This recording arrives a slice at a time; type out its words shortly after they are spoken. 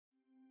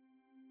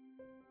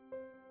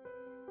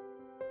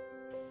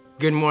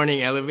Good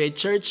morning, Elevate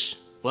Church.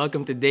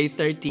 Welcome to day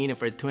 13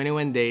 of our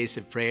 21 days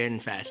of prayer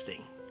and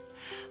fasting.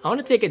 I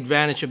want to take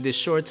advantage of this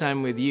short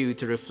time with you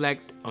to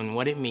reflect on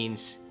what it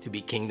means to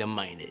be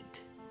kingdom-minded.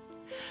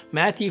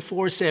 Matthew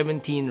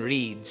 4:17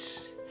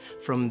 reads,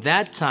 "From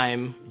that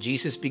time,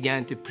 Jesus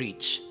began to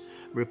preach,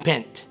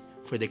 'Repent,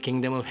 for the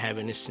kingdom of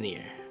heaven is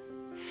near.'"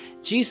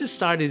 Jesus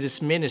started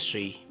his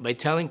ministry by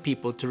telling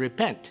people to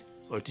repent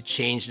or to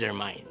change their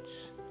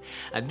minds.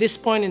 At this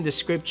point in the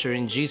scripture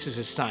in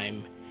Jesus'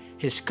 time,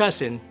 his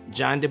cousin,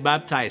 John the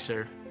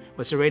Baptizer,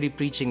 was already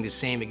preaching the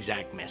same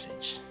exact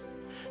message.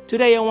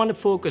 Today, I want to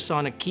focus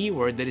on a key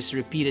word that is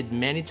repeated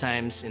many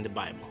times in the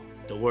Bible,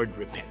 the word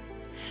repent.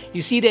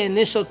 You see, the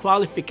initial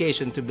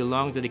qualification to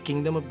belong to the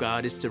kingdom of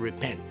God is to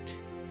repent.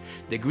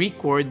 The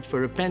Greek word for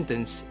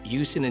repentance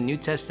used in the New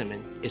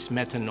Testament is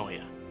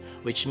metanoia,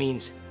 which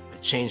means a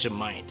change of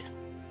mind.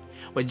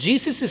 What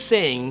Jesus is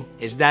saying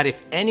is that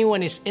if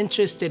anyone is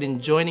interested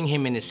in joining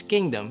him in his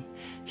kingdom,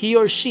 he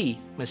or she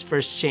must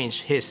first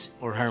change his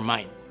or her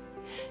mind.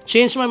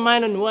 Change my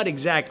mind on what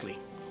exactly?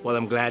 Well,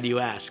 I'm glad you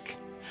asked.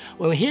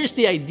 Well, here's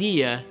the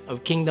idea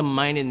of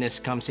kingdom-mindedness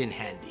comes in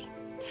handy.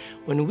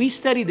 When we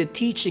study the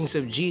teachings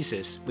of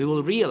Jesus, we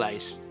will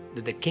realize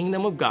that the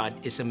kingdom of God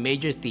is a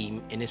major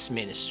theme in his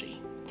ministry.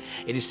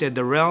 It is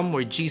the realm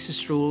where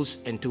Jesus rules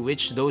and to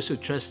which those who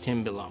trust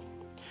him belong.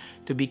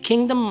 To be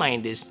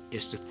kingdom-minded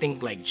is to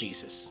think like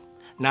Jesus,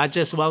 not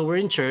just while we're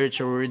in church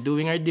or we're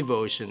doing our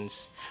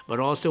devotions, but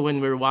also when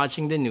we're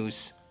watching the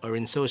news or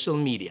in social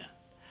media,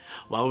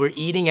 while we're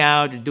eating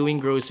out or doing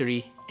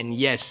grocery, and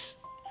yes,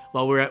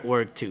 while we're at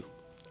work too.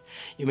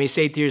 You may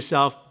say to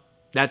yourself,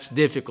 "That's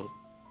difficult.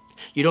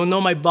 You don't know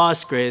my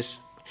boss,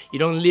 Chris. You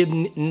don't live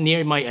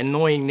near my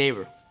annoying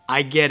neighbor."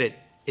 I get it.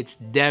 It's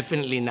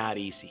definitely not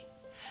easy.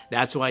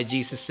 That's why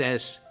Jesus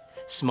says,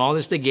 "Small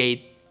is the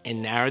gate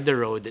and narrow the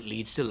road that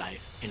leads to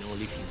life, and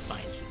only few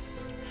finds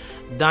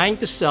it." Dying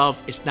to self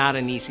is not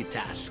an easy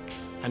task.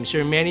 I'm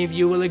sure many of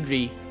you will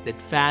agree that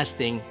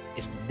fasting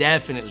is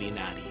definitely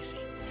not easy.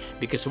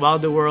 Because while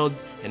the world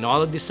and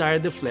all the desire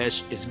of the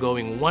flesh is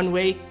going one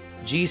way,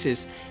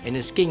 Jesus and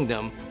his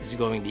kingdom is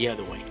going the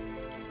other way.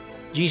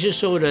 Jesus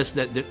showed us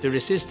that to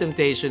resist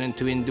temptation and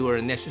to endure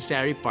are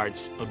necessary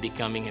parts of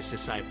becoming his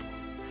disciple.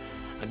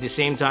 At the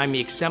same time, he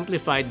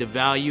exemplified the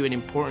value and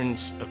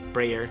importance of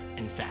prayer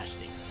and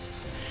fasting.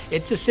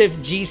 It's as if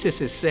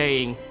Jesus is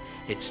saying,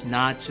 it's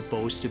not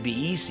supposed to be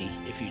easy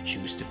if you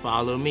choose to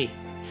follow me,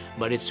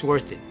 but it's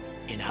worth it,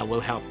 and I will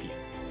help you.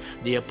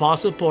 The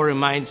Apostle Paul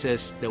reminds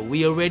us that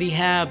we already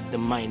have the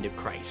mind of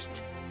Christ.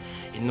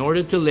 In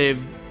order to live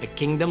a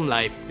kingdom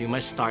life, we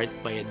must start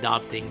by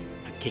adopting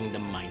a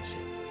kingdom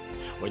mindset,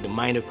 or the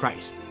mind of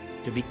Christ.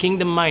 To be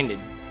kingdom-minded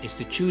is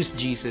to choose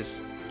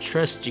Jesus,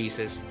 trust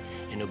Jesus,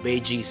 and obey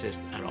Jesus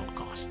at all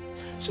costs.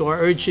 So I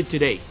urge you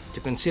today to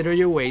consider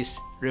your ways,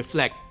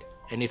 reflect,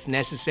 and if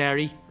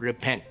necessary,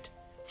 repent,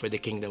 for the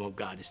kingdom of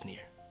God is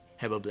near.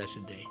 Have a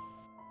blessed day.